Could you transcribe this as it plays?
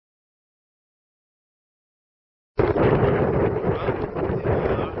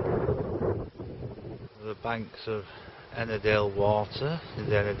The banks of Ennerdale Water in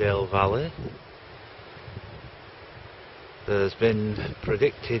the Ennerdale Valley. There's been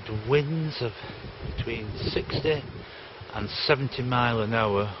predicted winds of between 60 and 70 mile an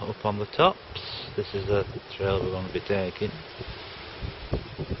hour up on the tops. This is the trail we're going to be taking.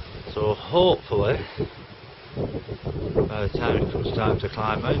 So hopefully by the time it comes time to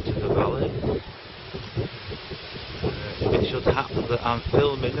climb out of the valley, it should happen that I'm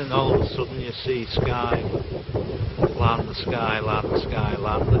filming and all of a sudden you see sky, land, sky, land, sky,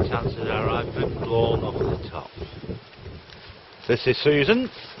 land. The chances are I've been blown off the top. This is Susan.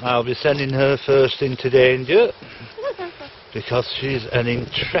 I'll be sending her first into danger because she's an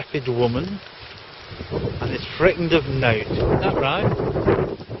intrepid woman and is frightened of night. Is that right?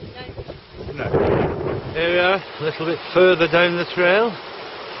 No. Here we are, a little bit further down the trail,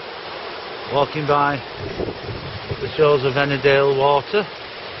 walking by the shores of Ennerdale Water.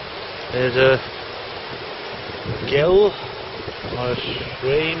 There's a gill or a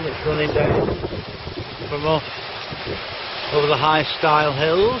stream that's running down from off over the high stile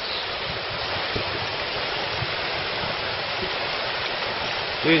hills.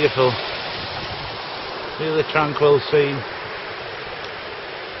 Beautiful, really tranquil scene.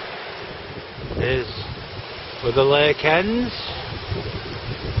 Is where the lake ends.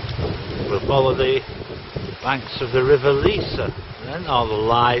 We'll follow the banks of the River Lisa then, or the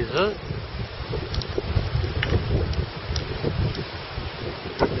Liza.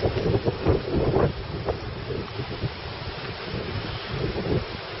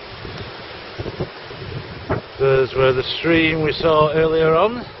 There's where the stream we saw earlier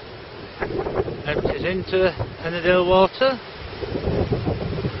on empties into Ennerdale Water.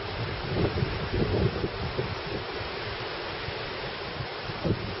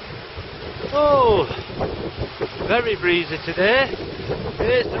 Oh, very breezy today.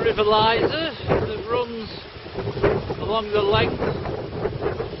 Here's the River Liza that runs along the length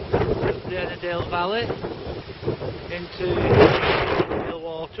of the Ennerdale Valley into Ennerdale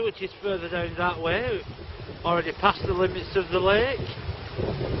Water, which is further down that way. We've already passed the limits of the lake.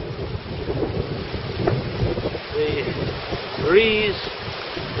 The breeze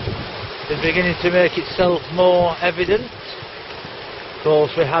is beginning to make itself more evident. Of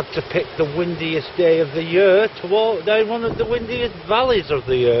course, we had to pick the windiest day of the year to walk down one of the windiest valleys of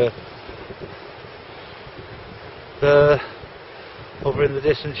the year. There, over in the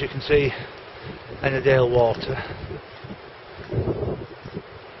distance, you can see Ennerdale Water.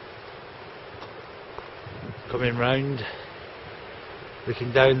 Coming round,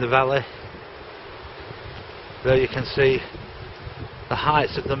 looking down the valley. There you can see the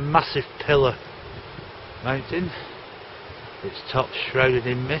heights of the massive Pillar Mountain. Its top shrouded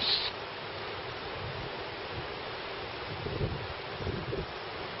in mist.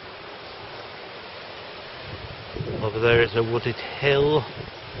 Over there is a wooded hill,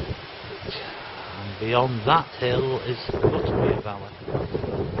 and beyond that hill is Buttermere Valley.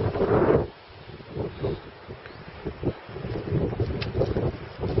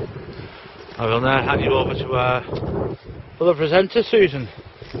 I will now hand you over to our other presenter, Susan.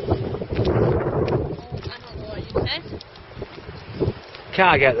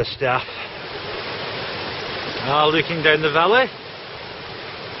 Can't get the staff. Now looking down the valley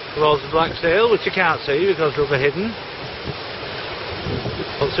towards the Black Sail, which you can't see because they'll be hidden.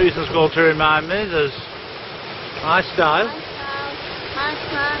 But Susan's going to remind me there's High Stile,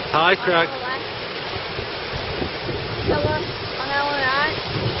 High Crag,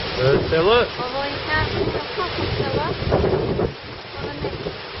 Third Pillar,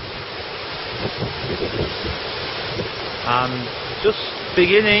 and just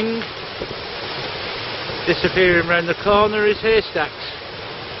beginning, disappearing round the corner is Haystacks.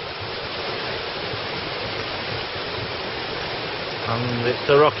 And it's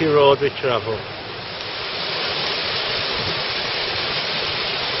the rocky road we travel.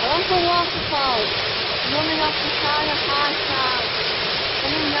 I want a waterfall running off the side of High Stile,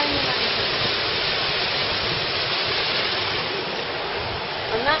 running round the mountain.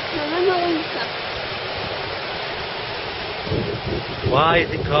 And that's the River Lisa. Why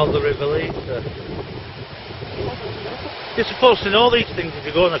is it called the River Lisa? You're supposed to know these things if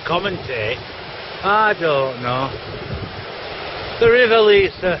you're going to commentate. I don't know. The River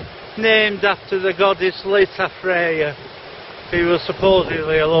Lisa, named after the goddess Lisa Freya, who was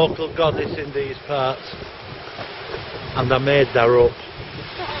supposedly a local goddess in these parts. And I made that up.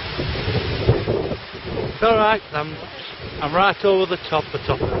 It's alright, I'm right over the top of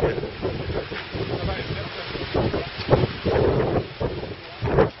it.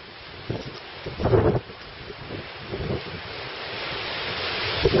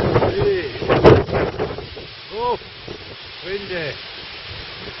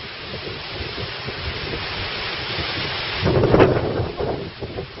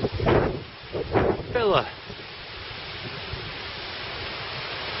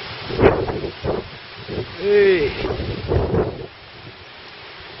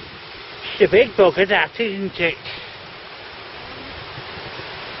 a big bugger that, isn't it?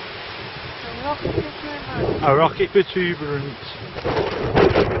 A rocket protuberance. A rocket protuberance.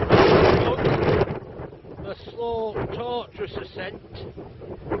 A slow, tortuous ascent.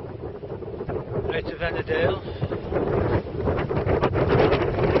 Right to Vennerdale.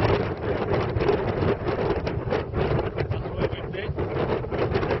 That's where we've been.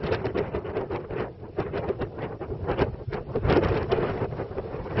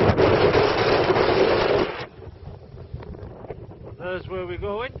 There's where we're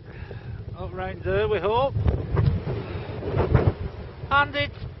going. Up round there we hope. And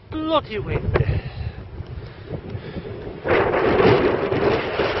it's bloody windy.